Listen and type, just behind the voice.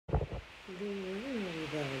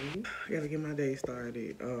Everybody, I gotta get my day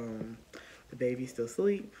started. The baby's still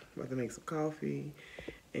asleep. About to make some coffee,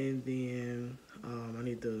 and then I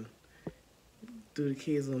need to do the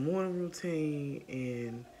kids' little morning routine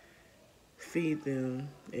and feed them.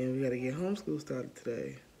 And we gotta get homeschool started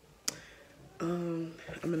today. I'm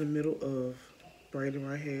in the middle of braiding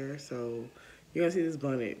my hair, so you're gonna see this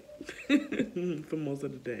bonnet for most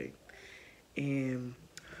of the day. And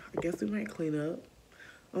I guess we might clean up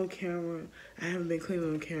on camera. I haven't been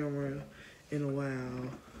cleaning on camera in a while.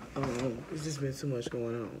 It's just been too much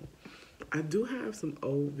going on. I do have some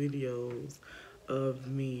old videos of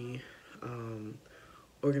me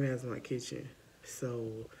organizing my kitchen,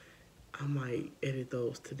 so I might edit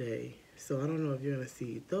those today. So I don't know if you're gonna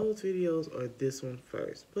see those videos or this one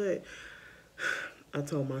first, but I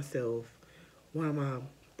told myself, why am I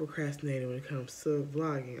procrastinating when it comes to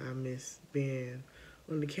vlogging? I miss being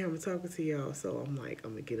on the camera talking to y'all, so I'm like,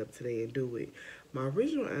 I'm gonna get up today and do it. My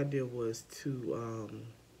original idea was to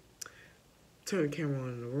turn the camera on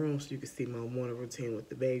in the room so you can see my morning routine with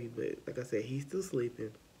the baby, but like I said, he's still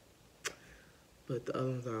sleeping, but the other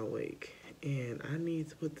ones are awake. And I need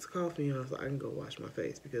to put this coffee on so I can go wash my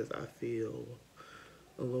face because I feel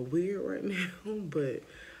a little weird right now, but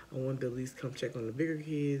I wanted to at least come check on the bigger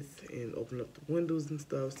kids and open up the windows and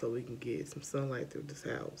stuff so we can get some sunlight through this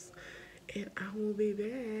house. And I will be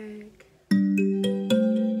back.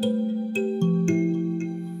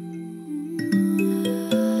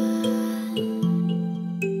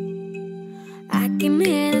 I can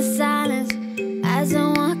hear the silence as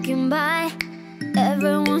I'm walking by.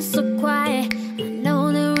 Everyone's so quiet, I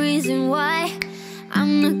know the reason why.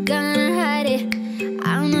 I'm not gonna hide it,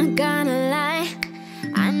 I'm not gonna lie.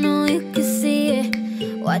 I know you can see it,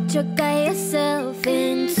 what you got yourself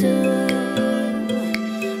into.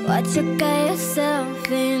 What you got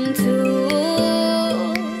yourself into.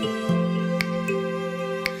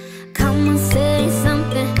 Come on, say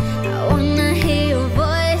something, I wanna hear your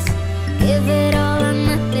voice. Give it all or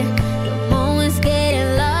nothing, the moment's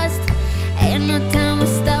getting lost. Ain't no time for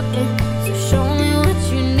stopping, so show me what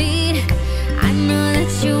you need. I know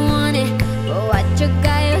that you want it, but what you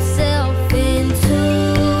got yourself into.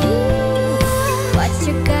 What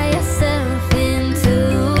you got yourself into.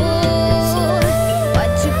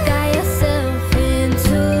 What you got yourself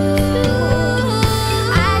into.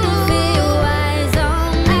 I can feel your eyes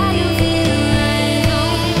on me.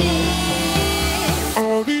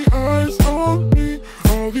 All the eyes on me,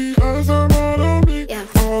 all the eyes are all on me. Yeah.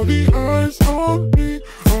 All the eyes on me,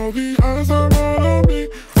 all the eyes are all on me.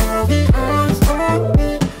 All the eyes on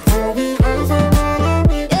me, all the eyes are all on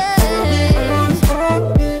me. All the eyes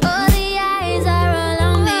on me, All the eyes are all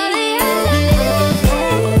on me.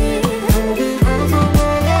 all the eyes are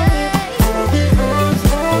all on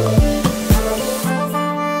me. All the eyes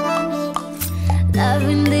are all on me.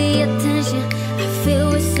 Loving the attention, I feel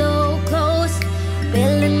we're so close.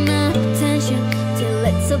 Building up tension till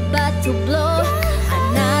it's about to blow.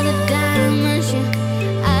 Another dimension,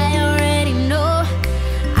 I already know.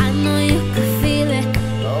 I know you can feel it,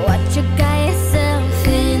 but what you got yourself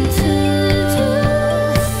into.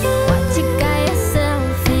 What you got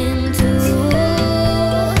yourself into.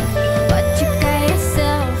 What you got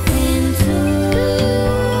yourself into.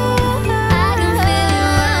 I can feel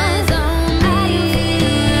your eyes on me.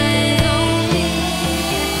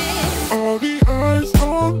 All the eyes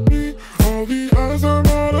on me, all the eyes are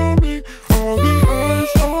all on me. All the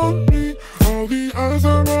eyes on me, all the eyes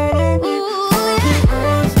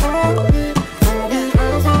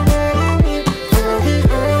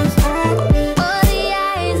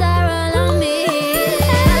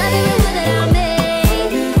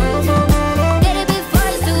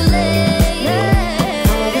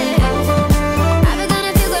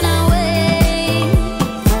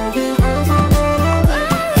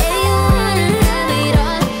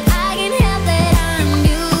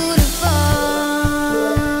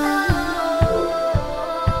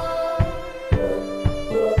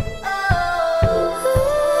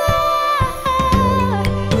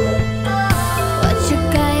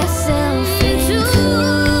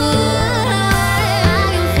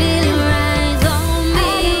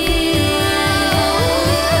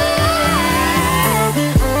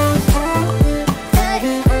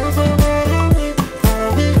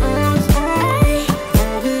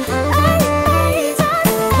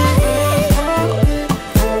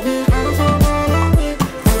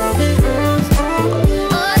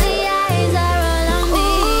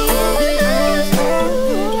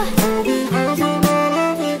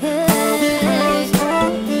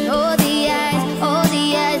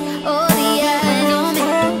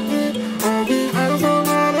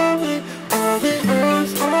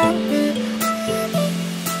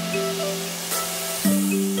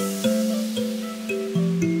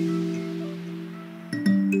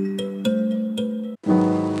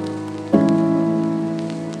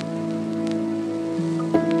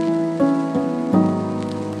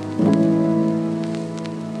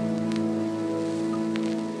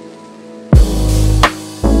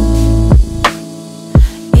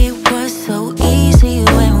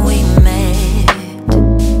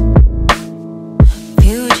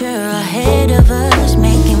future ahead of us,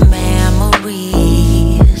 making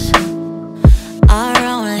memories. Our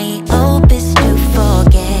only hope is to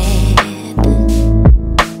forget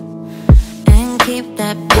and keep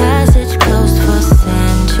that passage closed for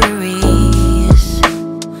centuries.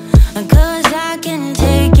 'Cause I can't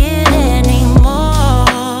take it anymore,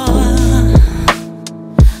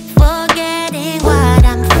 forgetting what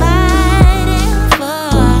I'm fighting for.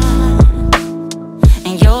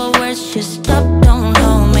 And your words just stop, don't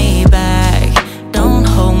hold me back, don't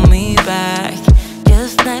hold me back.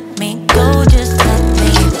 Just let me go, just let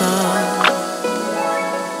me go.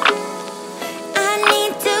 I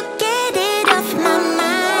need to get it off my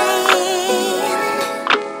mind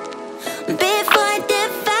before it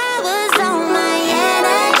devours all my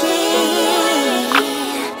energy.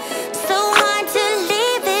 So hard to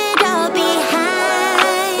leave it all behind.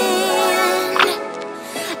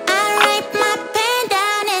 I write my pain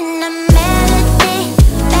down in a melody,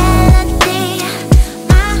 melody.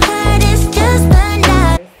 My heart is just a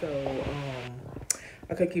note. So,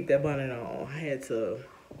 I couldn't keep that bonnet on. I had to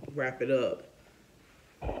wrap it up,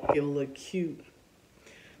 get a little cute.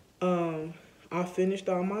 I finished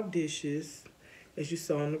all my dishes, as you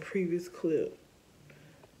saw in the previous clip.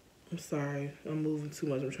 I'm sorry, I'm moving too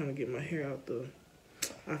much. I'm trying to get my hair out the...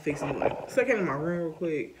 I fixed it like a second in my room real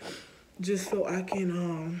quick, just so I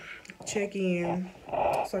can check in.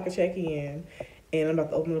 And I'm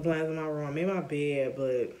about to open the blinds in my room. I made my bed,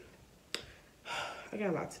 but I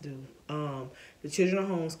got a lot to do. The children are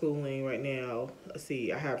homeschooling right now. Let's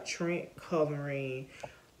see, I have Trent coloring,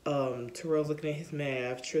 Terrell's looking at his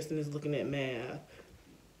math, Tristan is looking at math.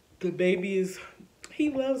 The baby is, he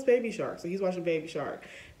loves Baby Shark, so he's watching Baby Shark.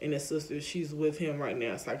 And his sister, she's with him right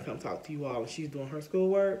now, so I can come talk to you all. And she's doing her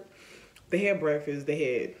schoolwork. They had breakfast, they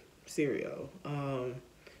had cereal, and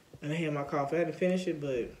I had my coffee. I had to finish it,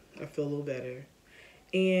 but I feel a little better.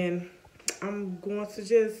 And I'm going to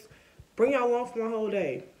just bring y'all along for my whole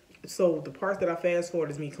day. So the part that I fast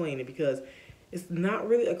forward is me cleaning, because it's not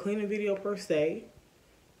really a cleaning video per se,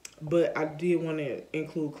 but I did want to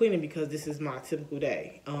include cleaning because this is my typical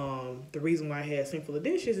day. The reason why I had a sink full of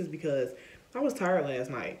dishes is because I was tired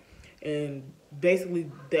last night. And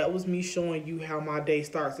basically that was me showing you how my day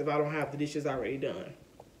starts if I don't have the dishes already done.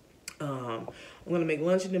 I'm going to make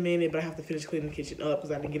lunch in a minute, but I have to finish cleaning the kitchen up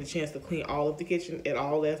because I didn't get a chance to clean all of the kitchen at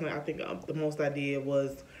all last night. I think the most I did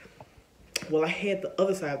was, well, I had the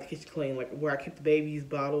other side of the kitchen clean, like where I keep the baby's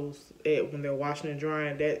bottles at when they're washing and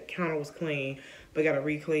drying. That counter was clean, but I got to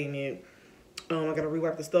re-clean it. I got to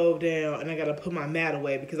re-wipe the stove down, and I got to put my mat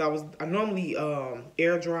away because I normally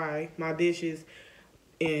air dry my dishes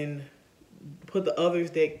and put the others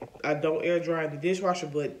that I don't air dry in the dishwasher,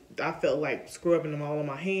 but I felt like scrubbing them all on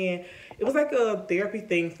my hand. It was like a therapy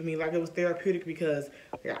thing for me. Like, it was therapeutic because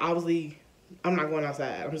obviously I'm not going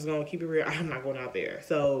outside. I'm just going to keep it real. I'm not going out there.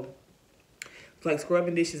 So like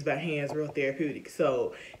scrubbing dishes by hand is real therapeutic.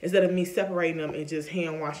 So instead of me separating them and just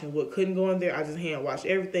hand washing what couldn't go in there, I just hand wash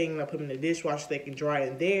everything and I put them in the dishwasher so they can dry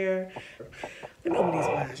in there. Let me open these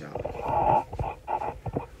blinds, y'all.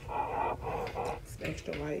 It's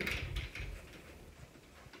extra light.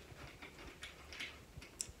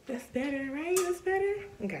 That's better, right? That's better?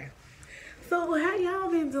 Okay. So how y'all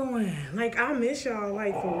been doing? Like, I miss y'all,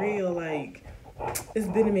 like, for real. Like, it's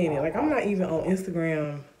been a minute. Like, I'm not even on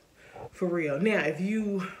Instagram for real. Now, if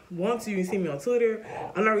you want to, you can see me on Twitter.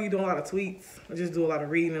 I'm not really doing a lot of tweets. I just do a lot of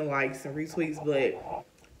reading and likes and retweets. But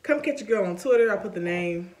come catch your girl on Twitter. I put the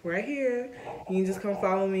name right here. You can just come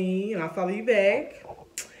follow me, and I'll follow you back.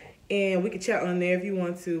 And we can chat on there if you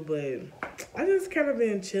want to. But I just kind of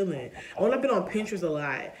been chilling. I've been on Pinterest a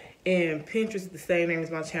lot. And Pinterest is the same name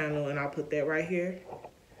as my channel. And I'll put that right here.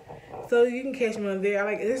 So you can catch me on there.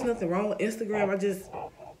 There's nothing wrong with Instagram.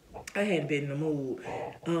 I hadn't been in the mood.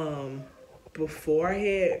 Before I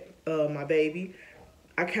had my baby,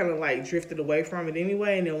 I kind of like drifted away from it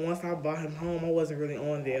anyway. And then once I brought him home, I wasn't really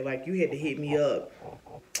on there. Like, you had to hit me up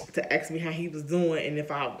to ask me how he was doing. And if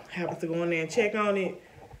I happened to go in there and check on it,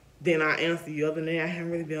 then I answer you. Other than that, I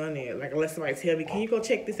haven't really been on there. Like, unless somebody tell me, can you go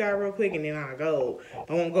check this out real quick? And then I'll go.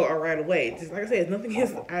 I won't go right away. Just like I said, it's nothing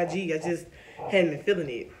against IG. I just hadn't been feeling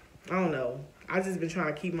it. I don't know. I just been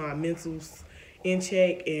trying to keep my mentals in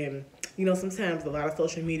check. And, you know, sometimes a lot of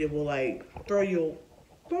social media will, like, throw you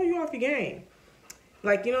off your game.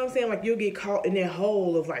 Like, you know what I'm saying? Like, you'll get caught in that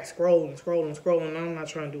hole of, like, scrolling. I'm not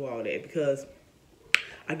trying to do all that because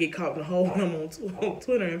I get caught in the hole when I'm on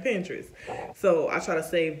Twitter and Pinterest. So I try to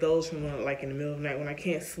save those from like in the middle of the night when I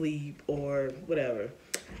can't sleep or whatever.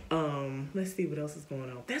 Let's see what else is going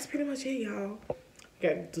on. That's pretty much it, y'all. Got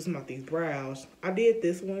to do something about these brows. I did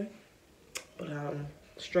this one, but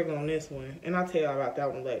struggling on this one, and I'll tell y'all about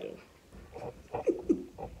that one later.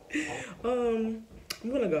 I'm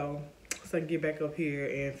gonna go so I can get back up here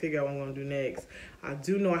and figure out what I'm gonna do next. I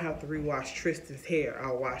do know I have to rewash Tristan's hair.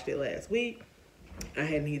 I washed it last week. I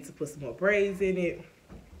had need to put some more braids in it.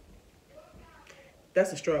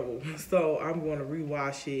 That's a struggle. So I'm going to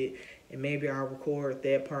rewash it, and maybe I'll record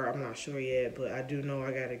that part. I'm not sure yet, but I do know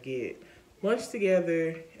I gotta get lunch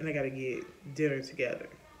together and I gotta get dinner together.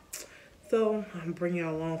 So I'm bringing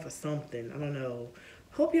y'all along for something. I don't know.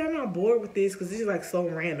 Hope y'all not bored with this because this is like so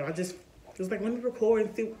random. I just was like, let me record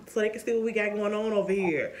and see, so they can see what we got going on over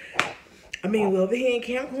here. I mean, we're over here in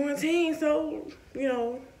camp quarantine, so, you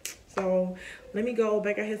know. So let me go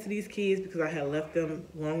back out here to these kids because I had left them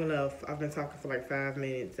long enough. I've been talking for like 5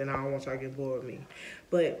 minutes and I don't want y'all to get bored with me.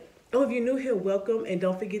 But oh, if you're new here, welcome, and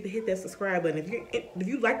don't forget to hit that subscribe button. If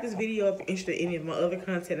you like this video, if you're interested in any of my other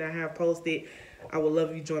content that I have posted, I would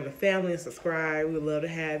love if you join the family and subscribe. We would love to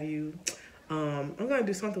have you. I'm gonna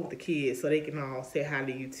do something with the kids so they can all say hi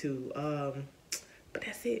to you too. But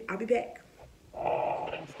that's it. I'll be back.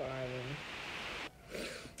 I'm starving.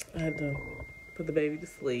 I had to put the baby to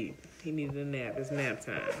sleep. He needed a nap. It's nap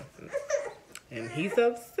time. And he's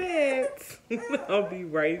upset. I'll be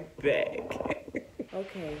right back.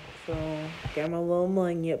 Okay, so got my little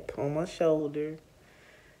munyip on my shoulder.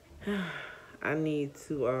 I need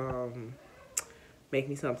to make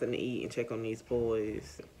me something to eat and check on these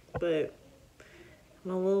boys. But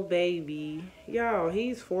my little baby, y'all,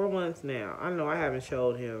 he's 4 months now. I know I haven't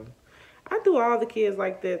showed him. I do all the kids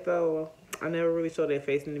like that though. I never really showed their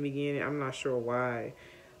face in the beginning. I'm not sure why.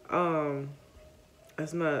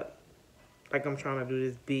 It's not like I'm trying to do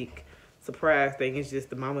this big surprise thing. It's just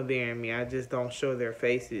the mama bearing me. I just don't show their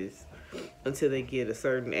faces until they get a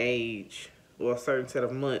certain age or a certain set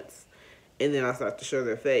of months, and then I start to show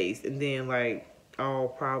their face. And then like I'll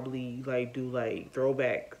probably like do like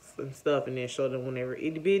throwbacks and stuff, and then show them when they were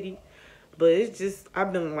itty bitty. But it's just,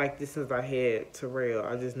 I've been like this since I had Terrell.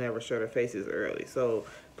 I just never show their faces early. So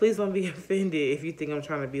please don't be offended if you think I'm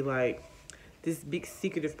trying to be like this big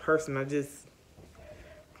secretive person. I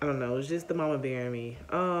don't know. It's just the mama bearing me.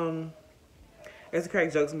 As a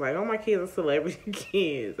crack jokes, I'm like, oh, my kids are celebrity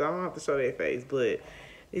kids. I don't have to show their face. But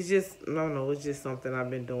it's just, I don't know. It's just something I've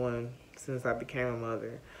been doing since I became a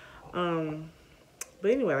mother. But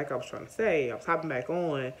anyway, like I was trying to say, I was hopping back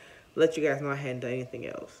on, let you guys know I hadn't done anything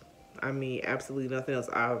else. I mean, absolutely nothing else.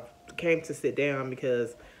 I came to sit down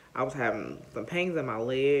because I was having some pains in my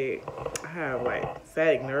leg. I have like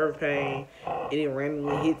sciatic nerve pain, and it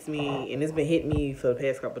randomly hits me, and it's been hitting me for the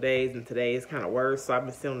past couple of days, and today it's kind of worse. So I've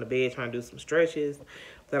been sitting on the bed trying to do some stretches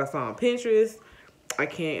that I saw on Pinterest. I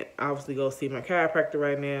can't obviously go see my chiropractor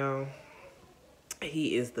right now.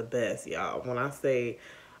 He is the best, y'all. When I say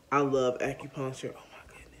I love acupuncture, oh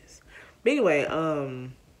my goodness. But anyway,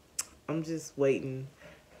 I'm just waiting.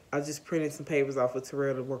 I just printed some papers off of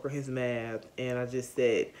Terrell to work on his math, and I just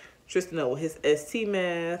said Tristan up with his ST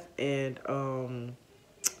math, and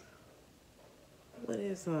what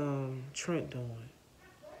is Trent doing?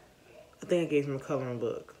 I think I gave him a coloring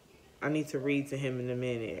book. I need to read to him in a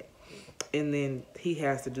minute, and then he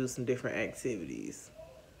has to do some different activities.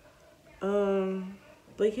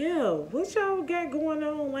 But yeah, what y'all got going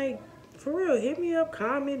on? Like, for real, hit me up,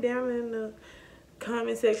 comment down in the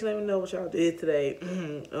comment section. Let me know what y'all did today.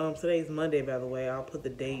 Today's Monday, by the way. I'll put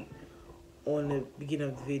the date on the beginning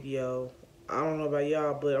of the video. I don't know about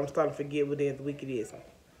y'all, but I'm starting to forget what day of the week it is.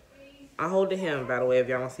 I'm holding him, by the way. If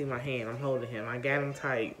y'all don't see my hand, I'm holding him. I got him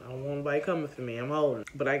tight. I don't want nobody coming for me. I'm holding him,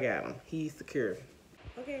 but I got him. He's secure.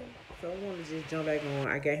 Okay, so I want to just jump back on.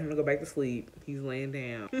 I got him to go back to sleep. He's laying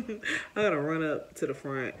down. I'm gonna run up to the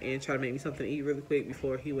front and try to make me something to eat really quick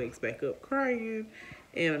before he wakes back up crying.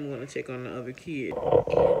 And I'm gonna check on the other kid.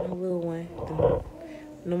 And my little one.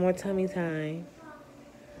 No more tummy time.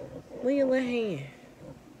 Move your little hand.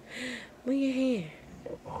 Move your hand.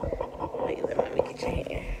 Wait, let mommy get your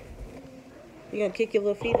hand. You gonna kick your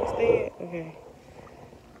little feet instead? Okay.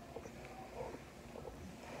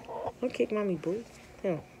 Don't kick mommy, boo.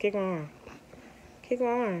 Here, kick my arm. Kick my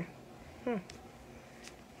arm. Huh.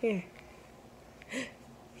 Here.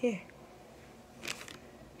 Here.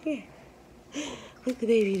 Here. What the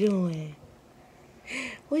baby doing?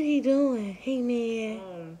 What he doing? Hey,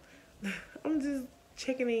 man. I'm just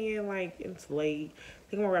checking in, like, it's late. I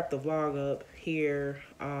think I'm gonna wrap the vlog up here.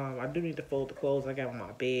 I do need to fold the clothes I got on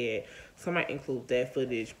my bed, so I might include that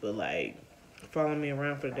footage, but, like, following me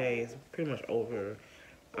around for the day is pretty much over.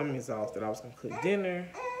 I'm exhausted. I was gonna cook dinner.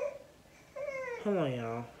 Hold on,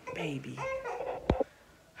 y'all. Baby.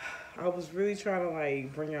 I was really trying to,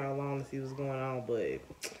 like, bring y'all along to see what's going on, but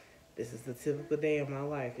this is the typical day of my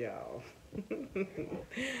life, y'all.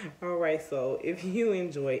 Alright, so if you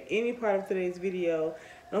enjoyed any part of today's video,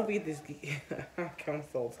 don't forget this. I'm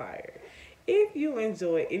so tired. If you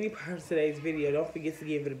enjoyed any part of today's video, don't forget to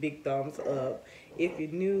give it a big thumbs up. If you're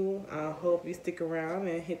new, I hope you stick around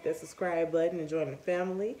and hit that subscribe button and join the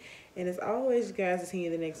family. And as always, you guys, I'll see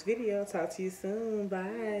you in the next video. Talk to you soon.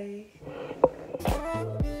 Bye.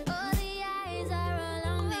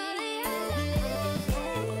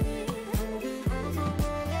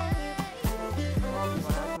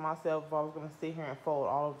 Myself if I was going to sit here and fold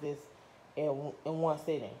all of this in one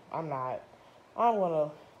sitting. I'm not. I'm going to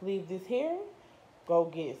leave this here, go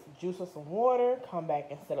get some juice or some water, come back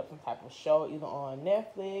and set up some type of show either on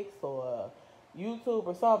Netflix or YouTube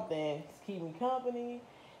or something to keep me company.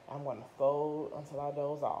 I'm going to fold until I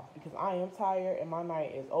doze off because I am tired and my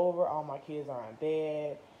night is over. All my kids are in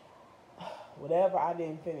bed. Whatever I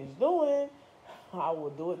didn't finish doing, I will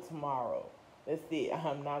do it tomorrow. That's it.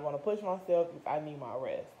 I'm not going to push myself if I need my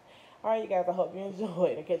rest. Alright, you guys, I hope you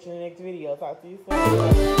enjoyed. I'll catch you in the next video. Talk to you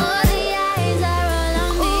soon.